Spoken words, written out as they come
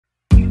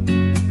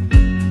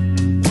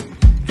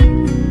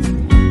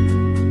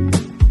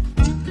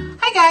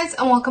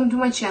and welcome to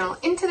my channel.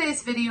 In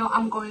today's video,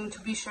 I'm going to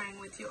be sharing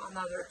with you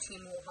another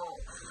Temu haul.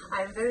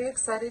 I'm very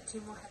excited.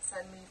 Temu had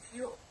sent me a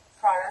few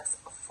products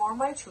for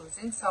my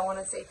choosing, so I want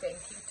to say thank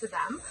you to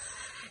them.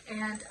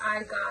 And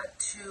I got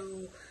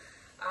to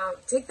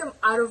take them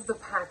out of the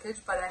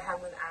package, but I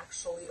haven't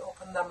actually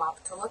opened them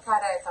up to look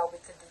at it. I thought we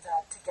could do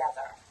that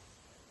together.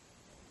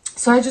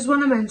 So I just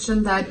want to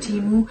mention that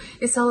Temu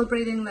is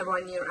celebrating their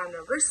 1-year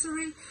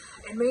anniversary,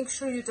 and make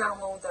sure you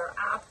download their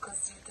app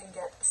because you can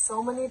get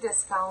so many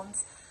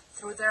discounts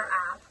through their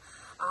app.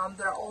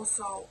 They're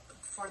also,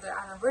 for their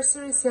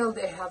anniversary sale,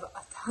 they have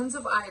tons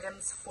of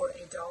items for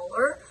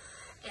 $1,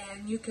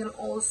 and you can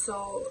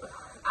also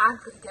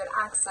get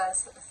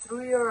access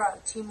through your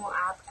Temu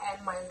app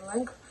and my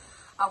link,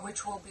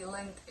 which will be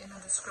linked in the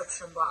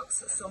description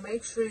box. So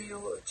make sure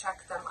you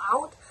check them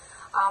out.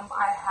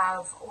 I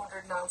have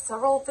ordered now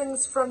several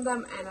things from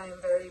them, and I'm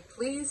very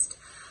pleased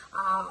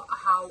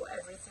how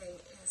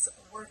everything is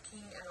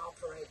working and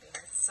operating.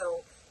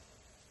 So,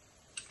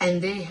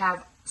 and they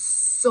have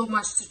so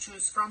much to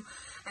choose from,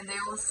 and they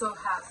also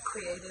have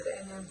created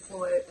an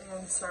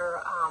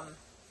influencer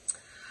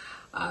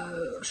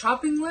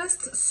shopping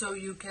list, so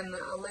you can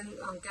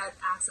get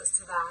access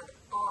to that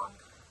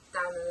down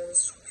in the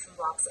description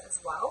box as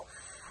well,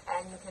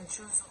 and you can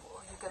choose.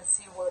 You can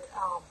see what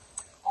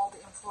all the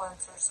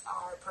influencers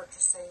are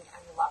purchasing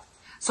and love.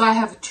 So I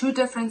have two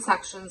different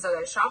sections that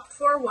I shopped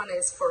for. One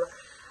is for,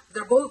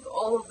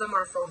 all of them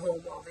are for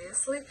home,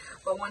 obviously,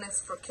 but one is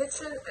for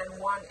kitchen and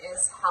one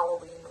is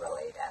Halloween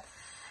related.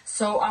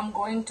 So I'm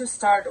going to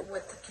start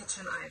with the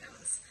kitchen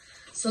items.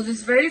 So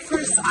this very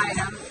first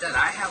item that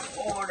I have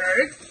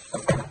ordered,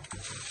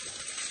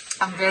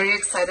 I'm very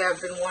excited.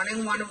 I've been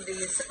wanting one of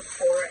these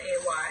for a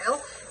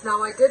while.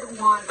 Now I did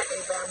want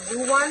a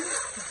bamboo one,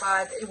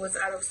 but it was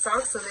out of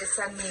stock, so they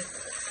sent me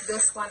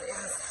this one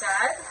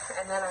instead,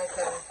 and then I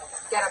can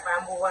get a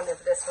bamboo one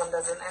if this one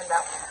doesn't end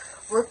up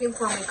working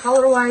for me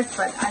color-wise,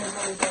 but I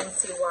really don't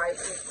see why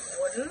it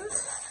wouldn't.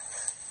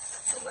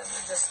 So let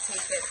me just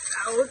take it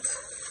out.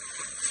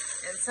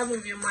 And some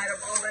of you might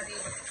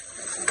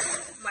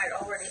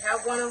already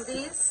have one of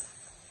these.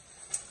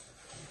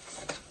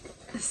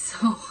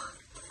 So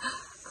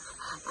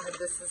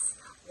this is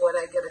what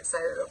I get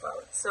excited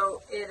about.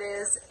 So it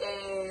is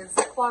a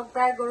Ziplock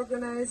bag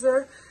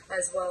organizer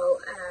as well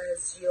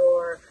as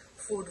your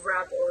food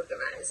wrap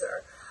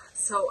organizer.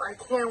 So I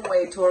can't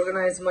wait to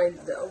organize my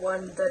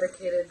one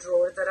dedicated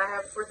drawer that I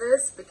have for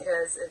this,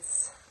 because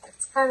it's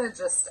kind of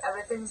just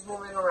everything's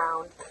moving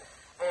around,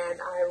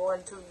 and I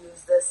want to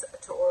use this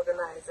to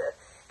organize it.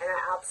 And I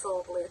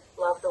absolutely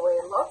love the way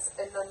it looks.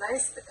 And the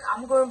nice thing,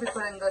 I'm going to be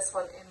putting this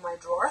one in my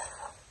drawer,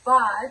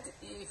 but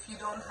if you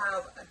don't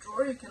have a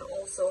drawer, you can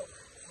also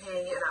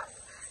hang it up.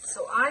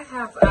 So I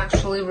have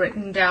actually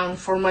written down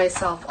for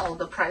myself all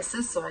the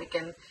prices so I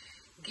can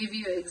give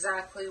you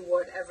exactly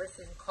what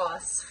everything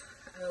costs.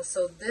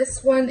 So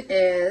this one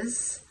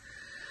is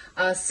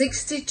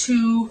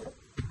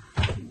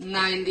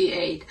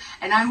 $62.98,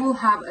 and I will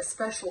have a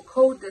special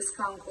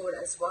discount code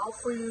as well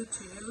for you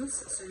to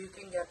use, so you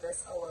can get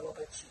this a little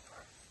bit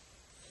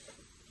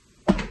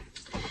cheaper.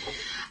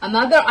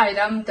 Another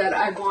item that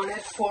I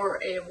wanted for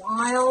a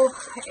while,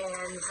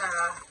 and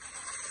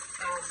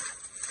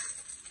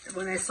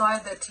when I saw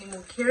that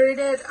Temu carried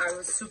it, I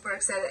was super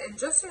excited. And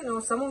just so you know,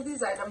 some of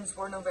these items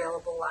weren't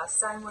available last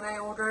time when I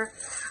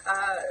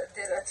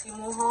did a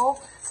Temu haul.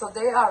 So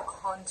they are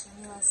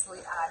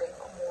continuously adding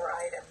more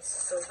items.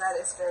 So that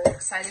is very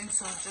exciting.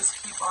 So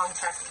just keep on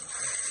checking.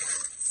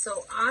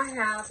 So I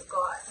have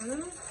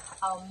gotten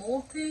a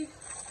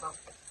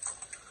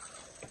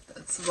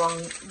that's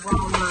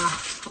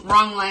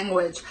wrong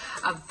language.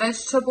 A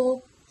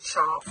vegetable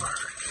chopper.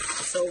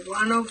 So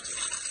one of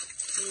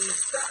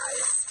these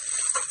guys.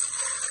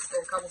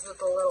 It comes with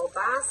a little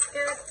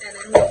basket, and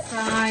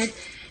inside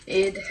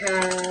it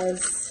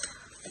has,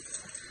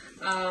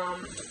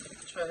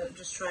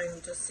 just trying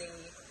to see,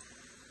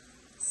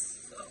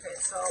 okay,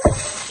 so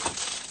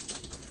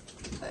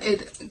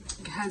it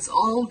has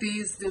all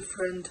these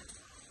different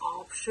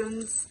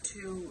options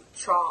to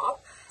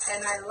chop,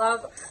 and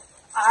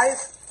I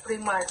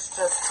pretty much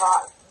just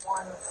got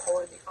one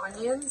for the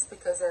onions,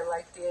 because I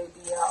like the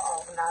idea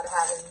of not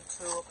having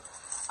to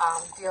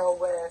deal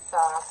with,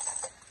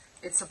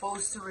 it's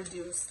supposed to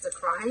reduce the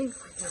crying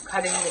when you're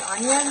cutting the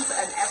onions,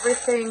 and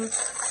everything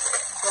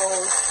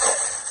goes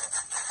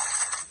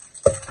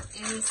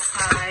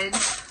inside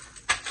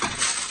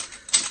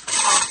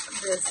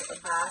of this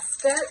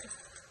basket,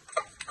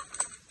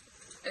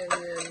 and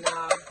then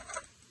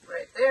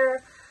right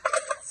there.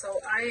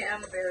 So I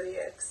am very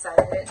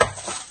excited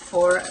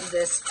for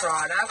this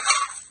product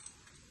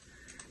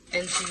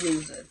and to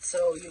use it.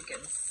 So you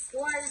can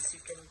slice,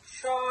 you can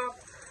chop.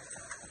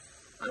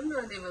 I'm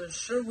not even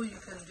sure what you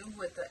can do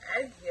with the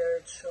egg here.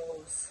 It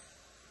shows.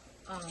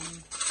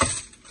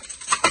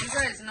 You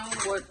guys know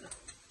what?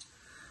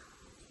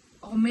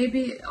 Oh,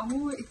 maybe.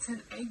 Oh, it's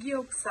an egg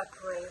yolk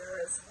separator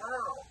as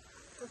well.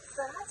 But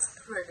that's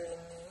pretty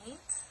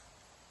neat.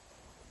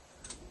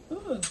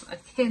 I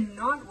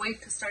cannot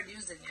wait to start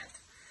using it.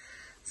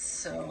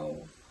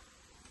 So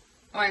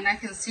Oh, and I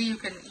can see you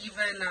can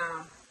even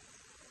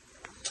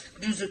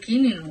do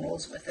zucchini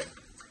noodles with it.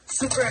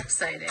 Super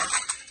exciting.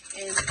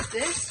 And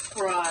this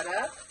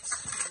product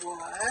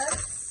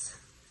was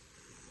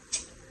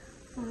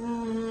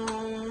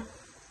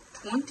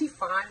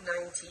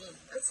 $25.19.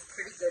 That's a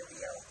pretty good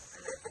deal.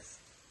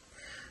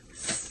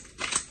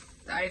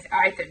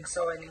 I think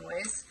so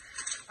anyways.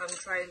 I'm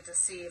trying to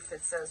see if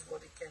it says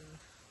what it can,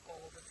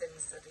 all the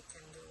things that it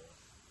can do.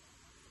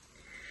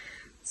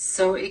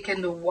 So it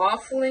can do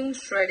waffling,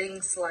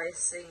 shredding,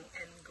 slicing,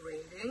 and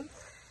grating.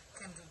 It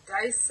can do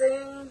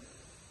dicing.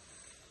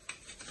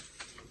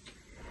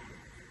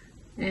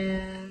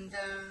 And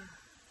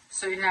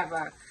so you have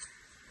a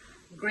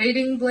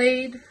grating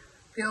blade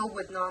filled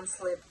with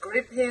non-slip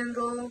grip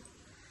handle,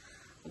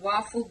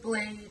 waffle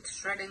blade,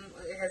 shredding,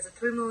 it has a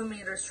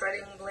 3mm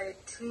shredding blade,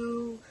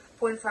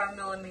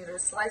 2.5mm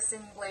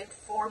slicing blade,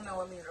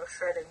 4mm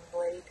shredding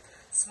blade,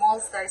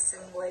 small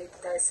dicing blade,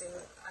 a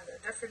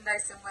different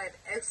dicing blade,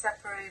 edge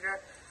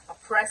separator, a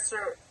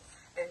presser,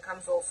 and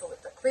comes also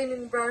with a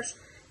cleaning brush,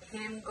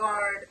 hand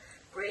guard,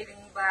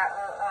 draining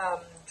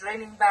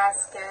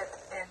basket,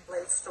 and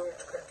blade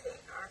storage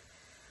container,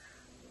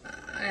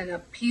 and a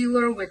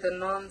peeler with a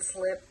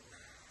non-slip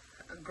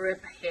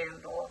grip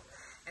handle,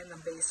 and a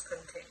base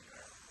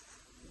container.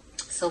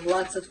 So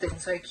lots of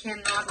things. So I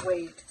cannot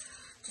wait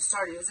to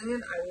start using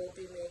it. I will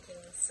be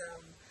making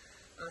some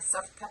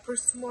stuffed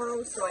peppers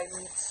tomorrow, so I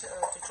need to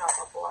chop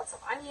up lots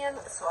of onion.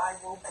 So I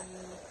will be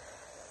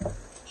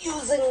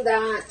using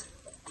that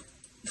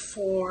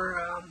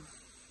for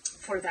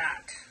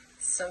that.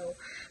 So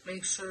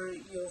make sure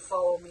you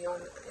follow me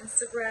on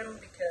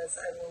Instagram, because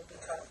I will be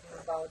talking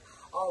about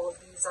all of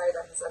these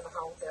items and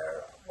how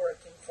they're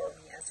working for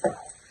me as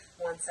well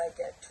once I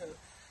get to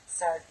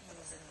start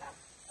using them.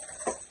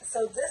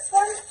 So this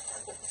one,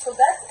 so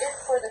that's it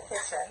for the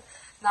kitchen.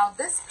 Now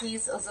this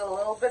piece is a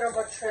little bit of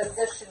a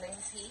transitioning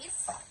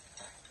piece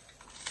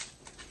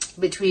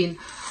between,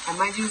 I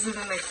might use it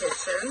in the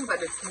kitchen,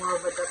 but it's more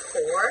of a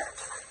decor.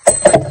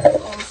 It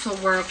will also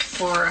work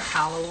for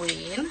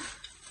Halloween.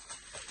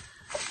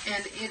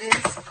 And it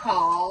is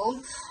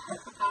called,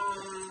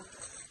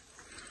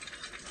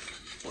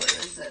 what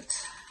is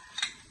it?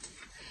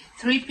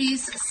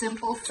 3-piece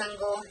simple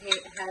single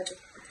head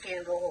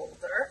candle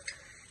holder.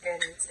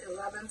 And it's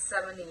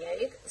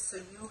 $11.78. So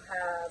you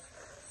have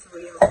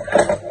 3 of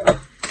them.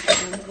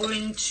 I'm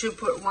going to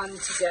put one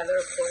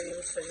together for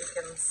you so you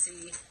can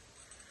see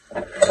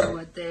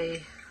what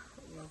they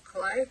look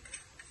like.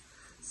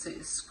 So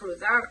you screw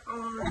that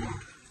on.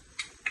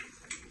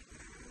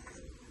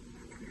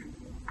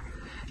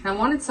 And I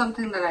wanted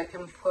something that I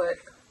can put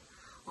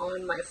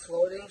on my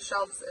floating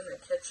shelves in the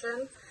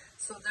kitchen.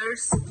 So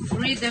there's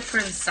 3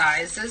 different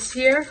sizes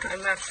here.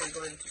 I'm actually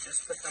going to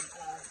just put them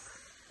all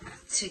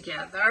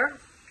together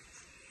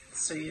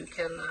so you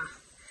can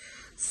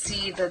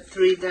see the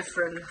 3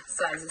 different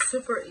sizes.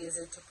 Super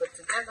easy to put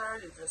together.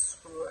 You just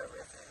screw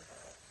everything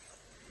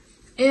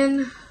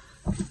in.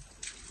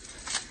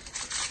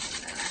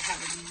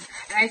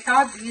 And I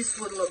thought these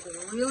would look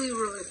really,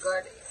 really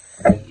good.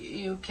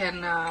 You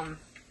can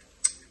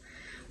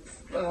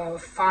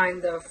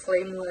find the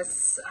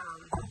flameless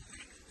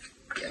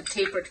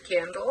tapered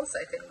candles.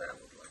 I think that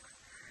would look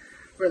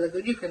really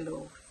good. You can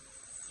do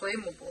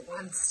flammable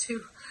ones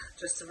too,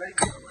 just the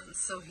regular ones.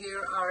 So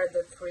here are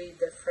the 3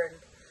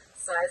 different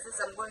sizes.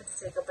 I'm going to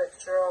take a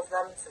picture of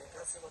them so you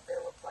can see what they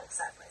look like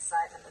side by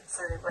side and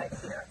insert it right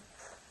here.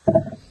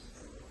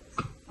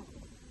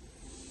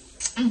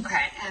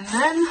 Okay, and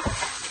then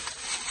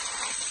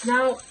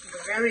now the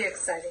very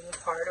exciting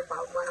part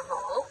about my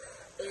haul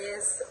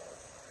is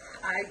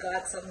I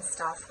got some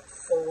stuff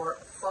for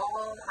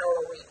fall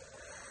Halloween.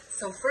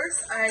 So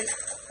first I'm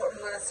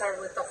going to start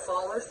with the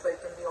fallish, but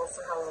it can be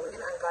also Halloween.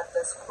 I got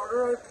this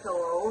corduroy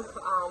pillow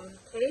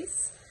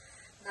case.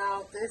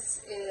 Now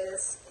this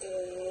is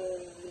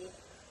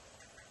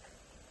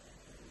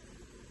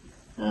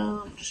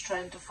I'm just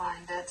trying to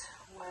find it,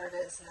 where it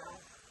is now.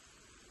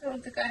 I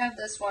don't think I have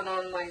this one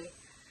on my,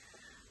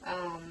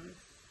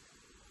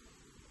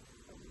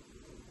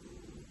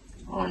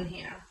 on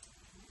here.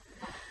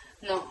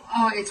 No,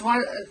 oh, it's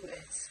one,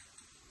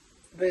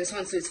 but this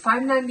one, so it's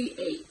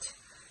 $5.98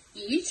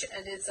 each,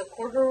 and it's a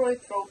corduroy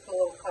throw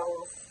pillow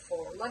cover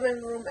for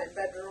living room and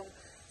bedroom.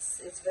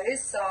 It's very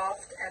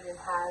soft, and it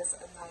has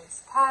a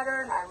nice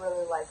pattern. I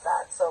really like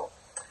that. So,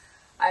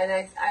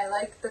 I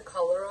like the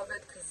color of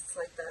it because it's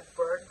like that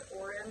burnt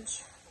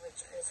orange,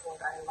 which is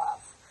what I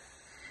love.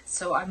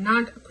 So I'm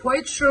not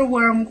quite sure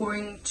where I'm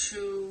going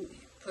to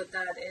put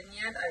that in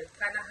yet. I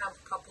kind of have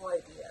a couple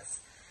ideas.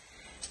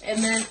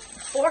 And then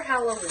for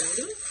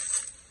Halloween,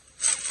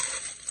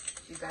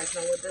 you guys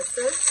know what this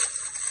is?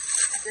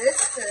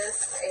 This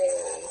is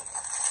a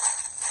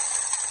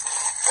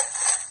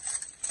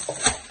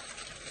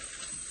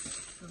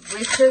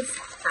witch's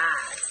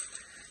hat.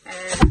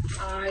 And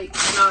I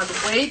cannot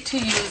wait to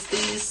use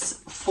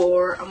these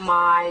for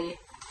my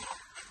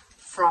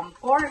front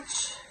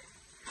porch.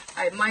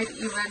 I might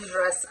even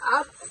dress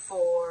up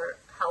for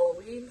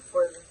Halloween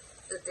for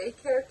the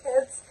daycare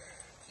kids.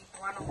 Keep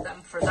one of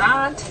them for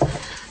that.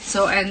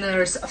 So, and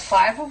there's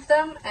 5 of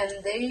them,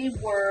 and they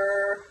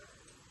were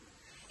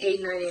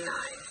 $8.99.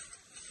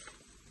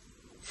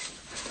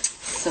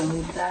 So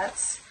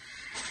that's,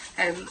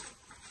 and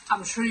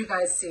I'm sure you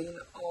guys seen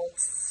all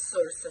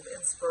sorts of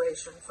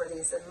inspiration for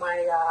these. And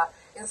my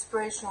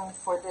inspiration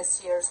for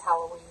this year's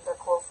Halloween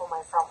decor for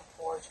my front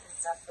porch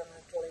is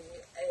definitely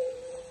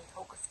a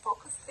Hocus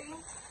Pocus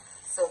theme.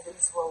 So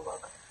these will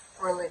look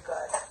really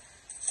good.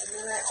 And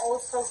then I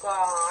also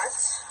got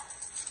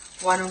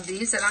one of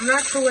these, and I'm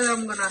not sure whether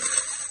I'm gonna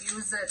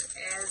use it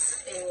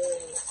as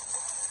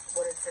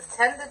what it's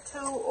intended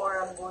to,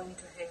 or I'm going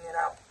to hang it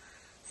up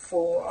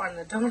on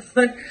the door.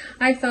 But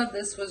I thought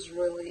this was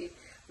really,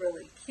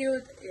 really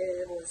cute.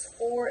 It was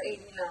 $4.89.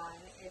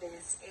 It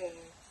is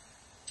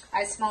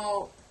a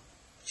small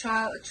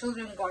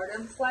children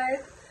garden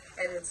flag,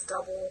 and it's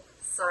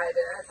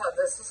double-sided. I thought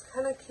this was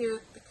kind of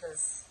cute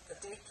because the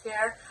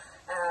daycare,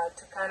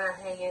 to kind of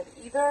hang it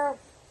either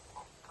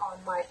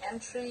on my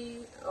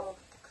entry of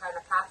kind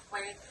of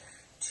pathway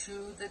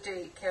to the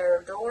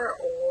daycare door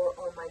or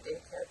on my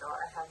daycare door.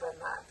 I haven't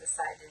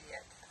decided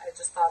yet. I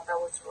just thought that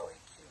was really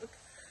cute.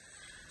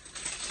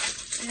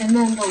 And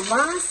then the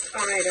last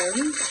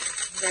item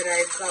that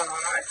I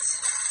got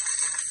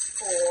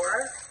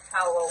for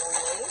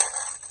Halloween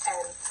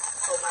and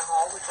for my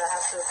haul, which I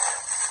have to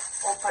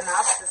open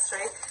up this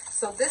tray.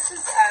 So this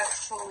is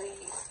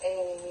actually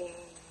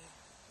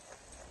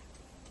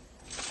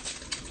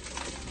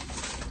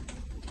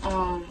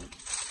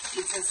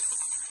it's a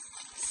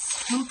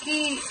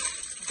spooky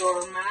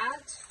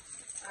doormat,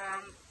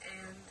 and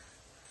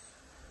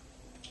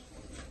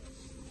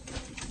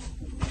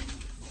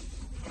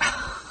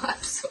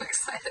I'm so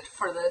excited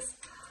for this.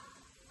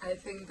 I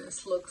think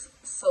this looks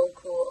so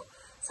cool.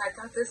 So I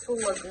thought this will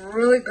look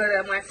really good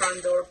at my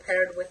front door,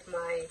 paired with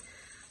my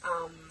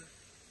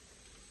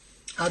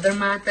other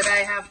mat that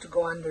I have to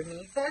go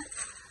underneath it.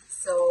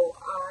 So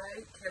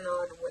I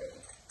cannot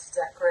wait to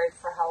decorate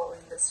for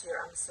Halloween this year.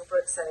 I'm super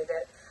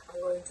excited.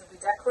 I'm going to be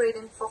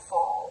decorating for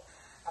fall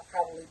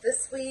probably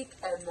this week,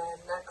 and then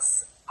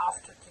next,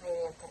 after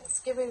Canadian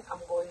Thanksgiving, I'm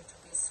going to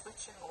be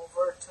switching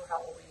over to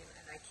Halloween,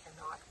 and I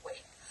cannot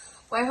wait.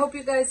 Well, I hope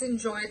you guys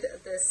enjoyed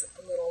this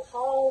little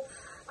haul.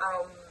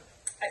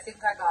 I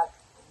think I got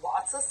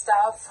lots of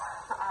stuff,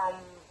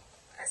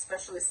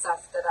 especially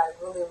stuff that I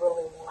really,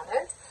 really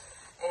wanted.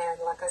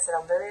 And like I said,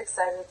 I'm very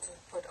excited to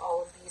put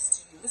all of these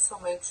to use. So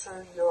make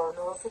sure your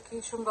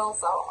notification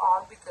bells are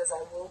on, because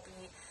I will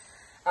be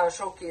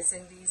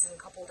showcasing these in a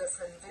couple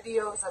different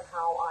videos on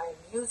how I'm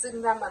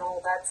using them and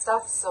all that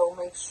stuff. So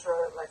make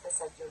sure, like I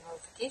said, your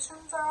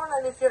notifications are on.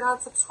 And if you're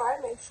not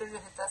subscribed, make sure you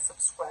hit that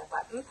subscribe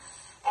button.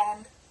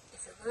 And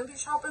if you're going to be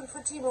shopping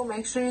for Temu,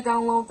 make sure you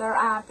download their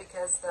app,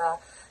 because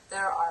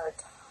there are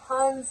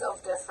tons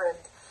of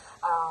different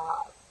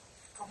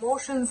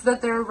promotions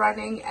that they're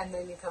running, and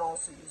then you can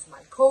also use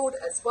my code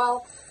as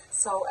well.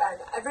 So,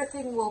 and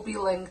everything will be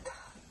linked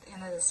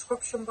in the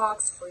description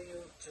box for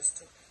you just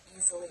to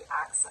easily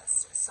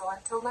access. So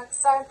until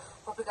next time,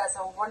 hope you guys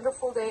have a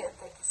wonderful day, and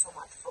thank you so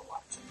much for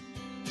watching.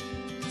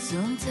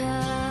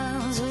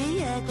 Sometimes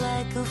we act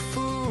like a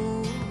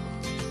fool.